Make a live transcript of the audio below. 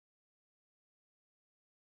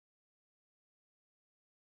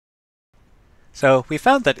So we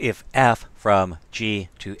found that if f from G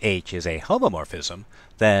to H is a homomorphism,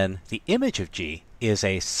 then the image of G is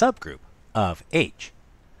a subgroup of H.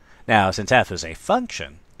 Now, since f is a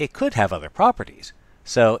function, it could have other properties,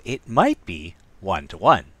 so it might be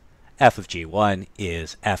one-to-one. F of G1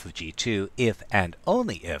 is f of G2 if and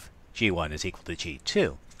only if G1 is equal to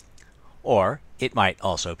G2. Or it might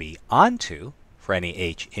also be onto. For any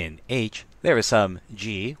h in H, there is some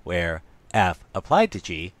G where f applied to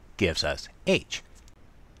G gives us H.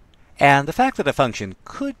 And the fact that a function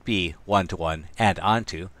could be one-to-one and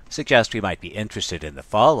onto suggests we might be interested in the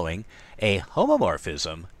following. A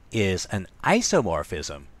homomorphism is an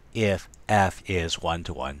isomorphism if f is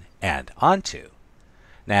one-to-one and onto.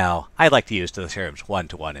 Now, I like to use the terms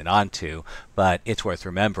one-to-one and onto, but it's worth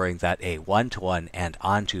remembering that a one-to-one and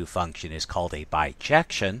onto function is called a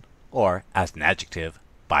bijection, or, as an adjective,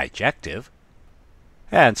 bijective.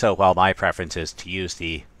 And so while my preference is to use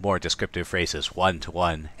the more descriptive phrases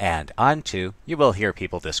one-to-one and onto, you will hear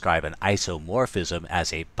people describe an isomorphism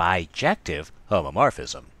as a bijective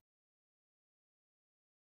homomorphism.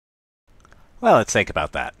 Well, let's think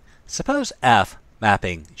about that. Suppose f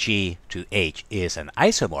mapping G to H is an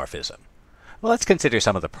isomorphism. Well, let's consider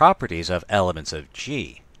some of the properties of elements of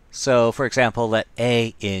G. So, for example, let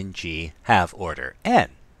A in G have order n.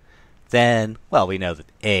 Then, well, we know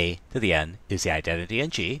that a to the n is the identity in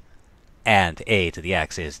G, and a to the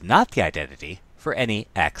x is not the identity for any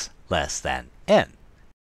x less than n.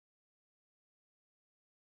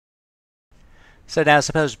 So now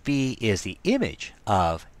suppose B is the image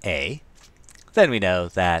of A, then we know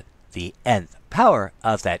that the nth power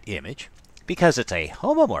of that image, because it's a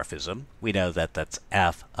homomorphism, we know that that's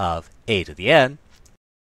f of a to the n,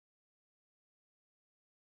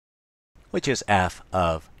 which is f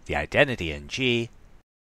of the identity in G.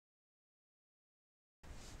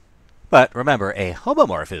 But remember, a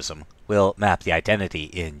homomorphism will map the identity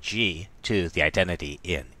in G to the identity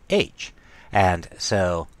in H. And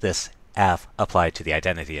so this f applied to the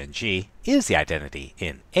identity in G is the identity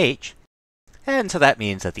in H. And so that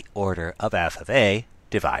means that the order of f of A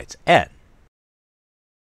divides n.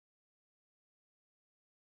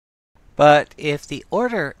 But if the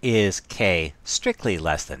order is k strictly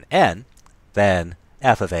less than n, then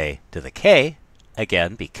f of A to the k,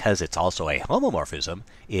 again because it's also a homomorphism,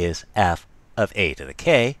 is f of A to the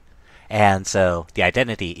k, and so the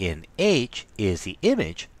identity in H is the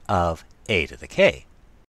image of A to the k.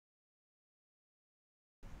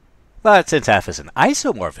 But since f is an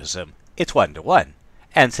isomorphism, it's one-to-one,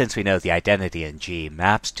 and since we know the identity in G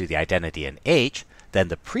maps to the identity in H, then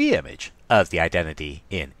the preimage of the identity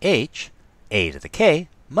in H, A to the k,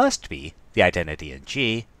 must be the identity in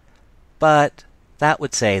G, but that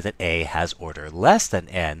would say that A has order less than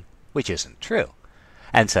n, which isn't true.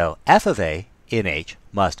 And so f of A in H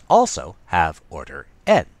must also have order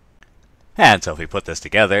n. And so if we put this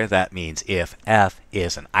together, that means if f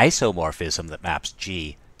is an isomorphism that maps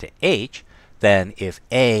G to H, then if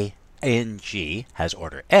A in G has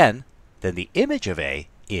order n, then the image of A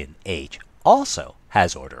in H also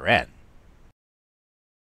has order n.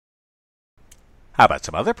 How about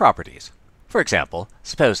some other properties? For example,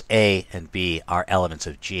 suppose A and B are elements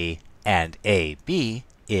of G and AB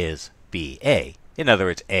is BA. In other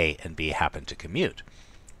words, A and B happen to commute.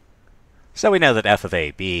 So we know that f of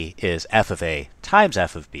AB is f of A times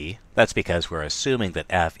f of B. That's because we're assuming that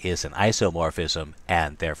f is an isomorphism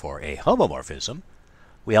and therefore a homomorphism.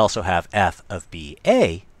 We also have f of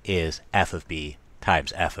BA is f of B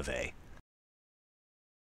times f of A.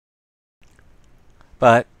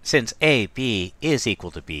 But since AB is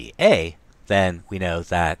equal to BA, then we know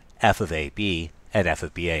that f of AB and f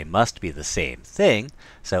of BA must be the same thing,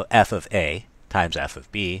 so f of A times f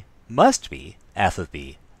of B must be f of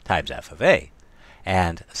B times f of A.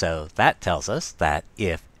 And so that tells us that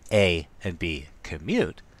if A and B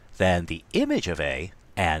commute, then the image of A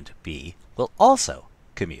and B will also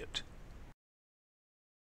commute.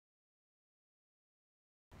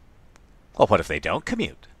 Well, what if they don't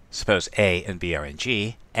commute? Suppose A and B are in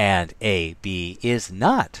G, and AB is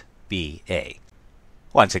not BA.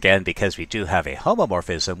 Once again, because we do have a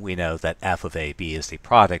homomorphism, we know that f of AB is the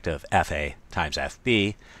product of FA times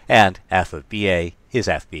FB, and f of BA is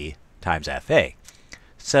FB times FA.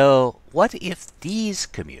 So what if these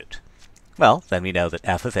commute? Well, then we know that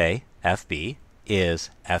f of A, FB, is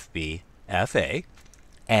FB, FA.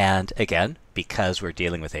 And again, because we're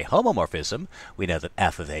dealing with a homomorphism, we know that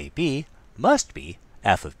f of AB must be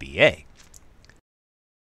f of BA.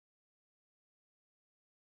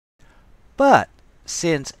 But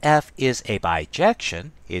since f is a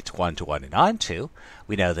bijection, it's 1 to 1 and onto,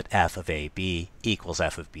 we know that f of AB equals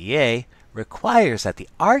f of BA requires that the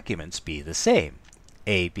arguments be the same.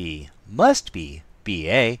 AB must be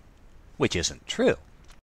BA, which isn't true.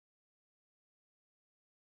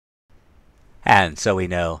 And so we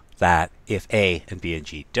know that if A and B and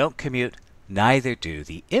G don't commute, neither do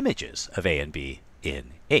the images of A and B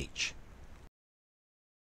in H.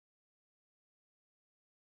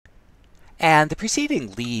 And the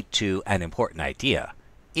preceding lead to an important idea.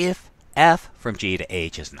 If f from G to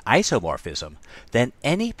H is an isomorphism, then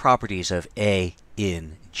any properties of A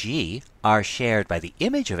in G are shared by the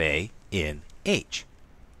image of A in H.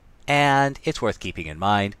 And it's worth keeping in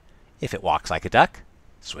mind, if it walks like a duck,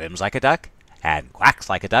 swims like a duck, and quacks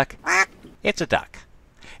like a duck, it's a duck.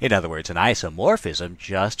 In other words, an isomorphism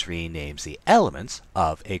just renames the elements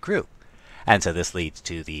of a group. And so this leads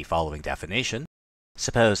to the following definition.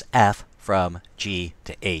 Suppose f from G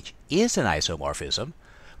to H is an isomorphism.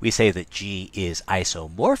 We say that G is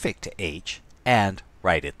isomorphic to H and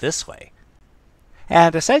write it this way.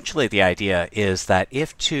 And essentially the idea is that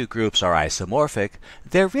if two groups are isomorphic,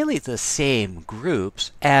 they're really the same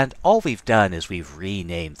groups, and all we've done is we've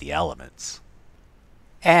renamed the elements.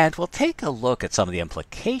 And we'll take a look at some of the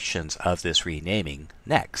implications of this renaming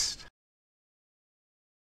next.